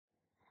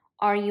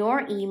Are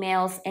your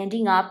emails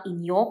ending up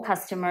in your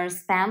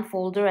customer's spam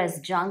folder as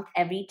junk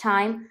every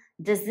time?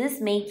 Does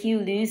this make you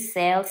lose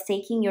sales,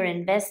 taking your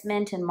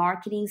investment and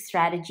marketing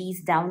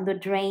strategies down the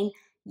drain?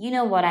 You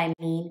know what I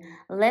mean.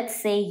 Let's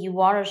say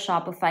you are a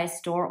Shopify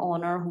store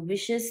owner who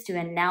wishes to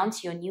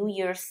announce your New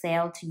Year's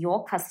sale to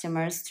your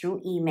customers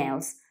through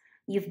emails.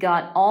 You've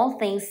got all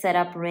things set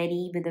up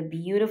ready with a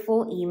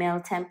beautiful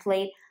email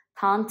template,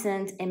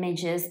 content,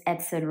 images,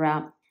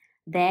 etc.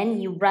 Then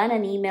you run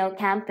an email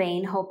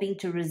campaign hoping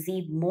to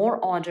receive more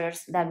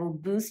orders that will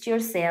boost your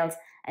sales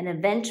and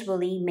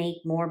eventually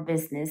make more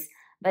business.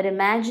 But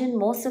imagine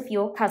most of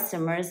your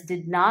customers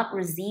did not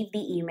receive the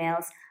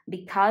emails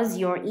because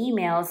your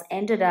emails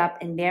ended up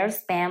in their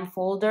spam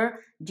folder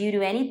due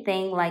to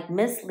anything like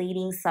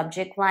misleading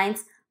subject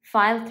lines,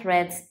 file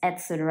threads,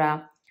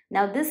 etc.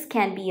 Now, this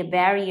can be a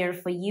barrier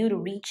for you to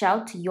reach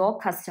out to your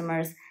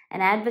customers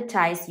and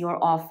advertise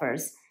your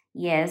offers.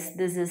 Yes,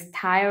 this is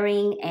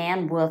tiring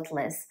and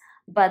worthless,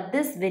 but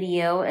this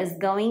video is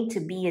going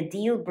to be a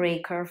deal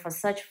breaker for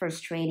such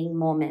frustrating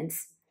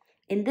moments.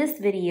 In this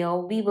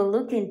video, we will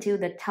look into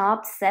the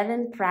top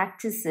 7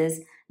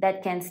 practices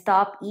that can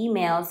stop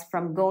emails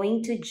from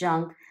going to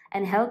junk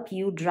and help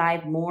you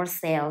drive more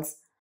sales.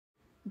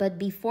 But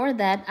before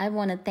that, I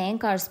want to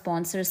thank our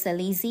sponsor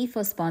Selleasy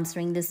for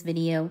sponsoring this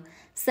video.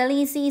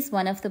 Selleasy is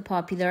one of the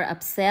popular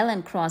upsell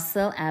and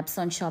cross-sell apps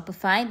on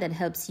Shopify that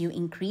helps you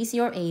increase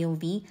your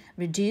AOV,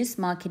 reduce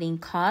marketing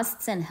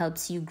costs, and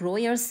helps you grow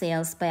your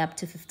sales by up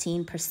to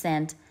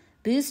 15%.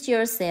 Boost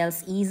your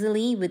sales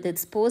easily with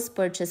its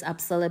post-purchase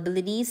upsell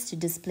abilities to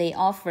display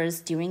offers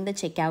during the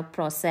checkout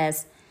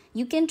process.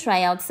 You can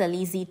try out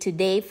Selleasy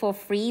today for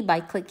free by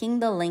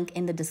clicking the link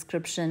in the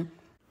description.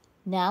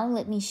 Now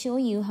let me show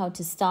you how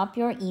to stop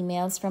your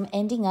emails from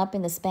ending up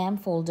in the spam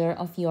folder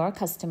of your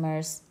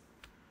customers.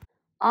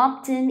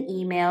 Opt-in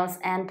emails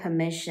and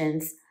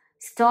permissions.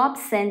 Stop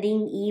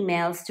sending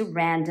emails to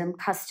random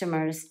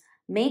customers.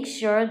 Make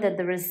sure that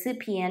the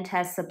recipient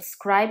has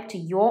subscribed to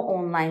your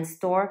online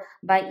store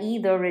by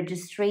either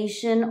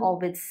registration or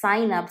with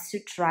sign-ups to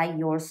try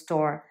your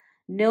store.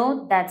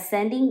 Note that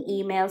sending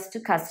emails to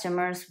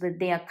customers with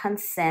their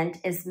consent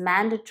is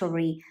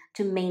mandatory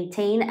to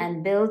maintain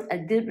and build a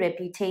good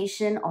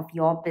reputation of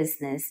your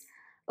business.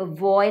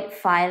 Avoid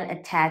file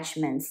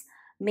attachments.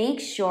 Make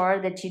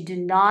sure that you do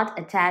not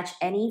attach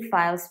any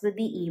files with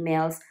the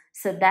emails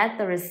so that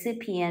the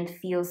recipient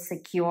feels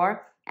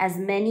secure, as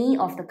many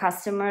of the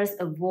customers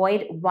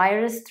avoid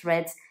virus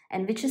threats,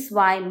 and which is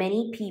why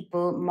many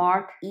people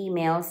mark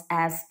emails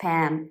as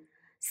spam.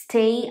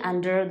 Stay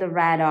under the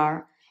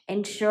radar.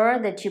 Ensure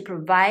that you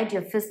provide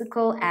your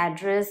physical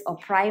address or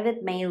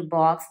private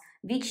mailbox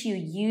which you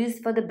use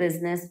for the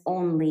business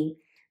only.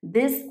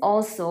 This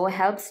also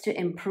helps to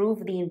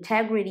improve the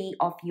integrity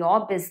of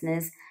your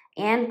business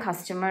and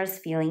customers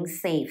feeling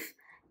safe.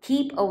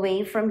 Keep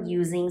away from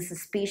using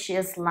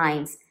suspicious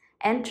lines.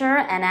 Enter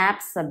an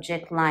app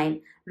subject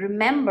line.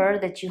 Remember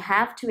that you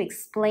have to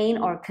explain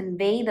or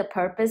convey the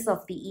purpose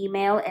of the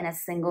email in a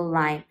single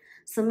line.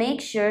 So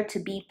make sure to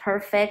be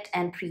perfect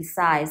and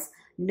precise.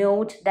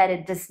 Note that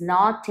it does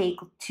not take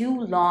too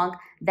long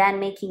than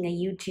making a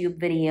YouTube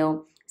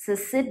video. So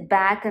sit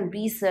back and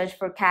research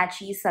for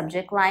catchy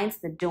subject lines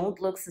that don't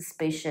look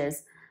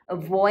suspicious.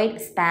 Avoid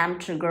spam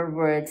trigger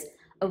words.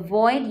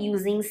 Avoid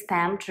using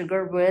spam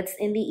trigger words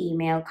in the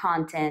email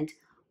content.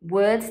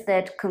 Words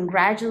that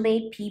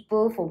congratulate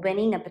people for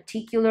winning a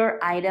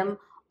particular item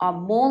are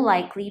more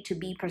likely to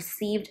be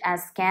perceived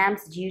as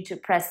scams due to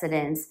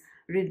precedence.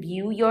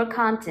 Review your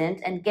content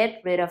and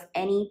get rid of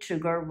any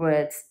trigger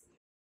words.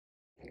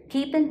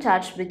 Keep in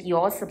touch with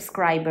your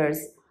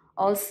subscribers.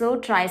 Also,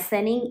 try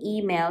sending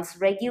emails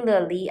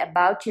regularly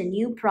about your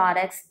new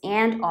products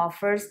and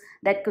offers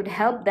that could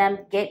help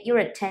them get your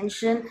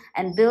attention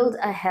and build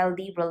a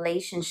healthy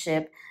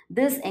relationship.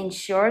 This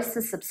ensures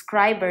the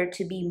subscriber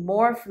to be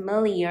more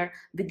familiar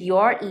with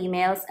your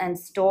emails and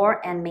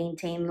store and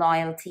maintain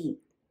loyalty.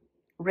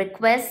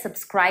 Request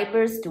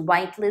subscribers to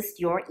whitelist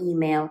your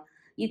email.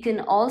 You can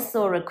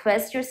also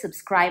request your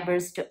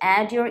subscribers to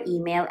add your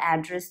email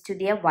address to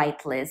their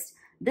whitelist.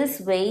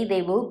 This way,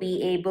 they will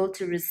be able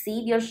to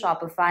receive your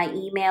Shopify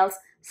emails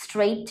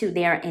straight to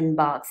their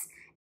inbox.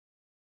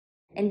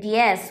 And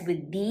yes,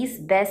 with these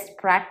best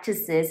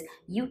practices,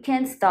 you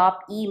can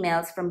stop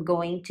emails from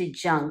going to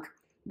junk.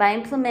 By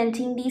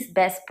implementing these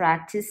best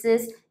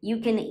practices, you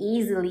can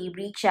easily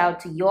reach out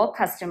to your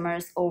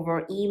customers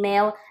over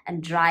email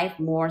and drive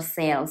more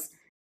sales.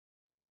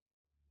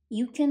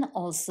 You can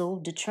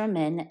also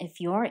determine if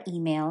your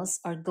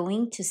emails are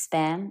going to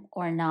spam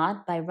or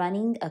not by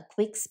running a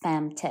quick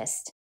spam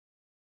test.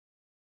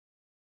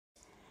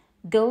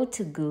 Go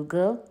to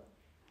Google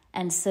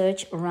and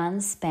search Run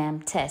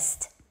Spam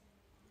Test.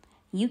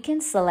 You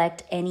can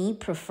select any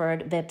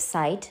preferred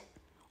website,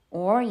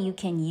 or you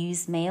can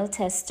use Mail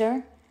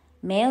Tester,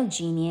 Mail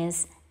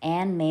Genius,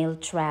 and Mail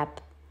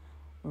Trap.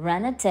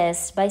 Run a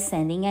test by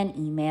sending an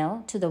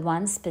email to the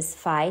one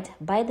specified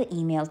by the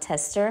email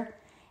tester,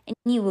 and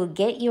you will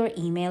get your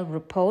email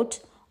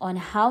report on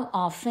how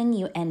often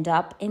you end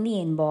up in the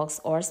inbox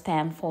or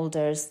spam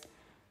folders.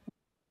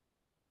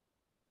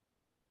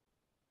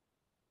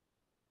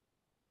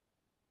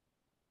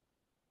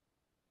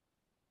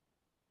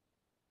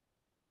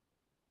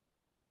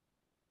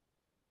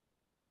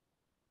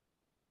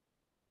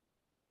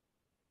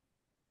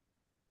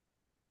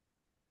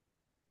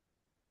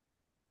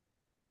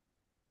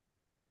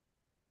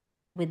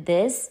 With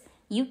this,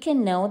 you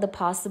can know the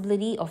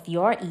possibility of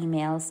your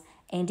emails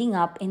ending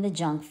up in the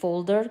junk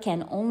folder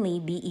can only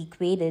be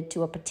equated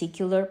to a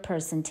particular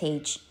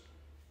percentage.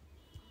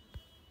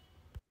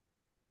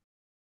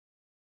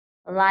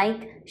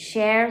 Like,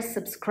 share,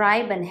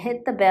 subscribe, and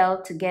hit the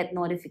bell to get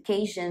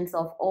notifications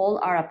of all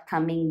our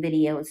upcoming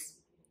videos.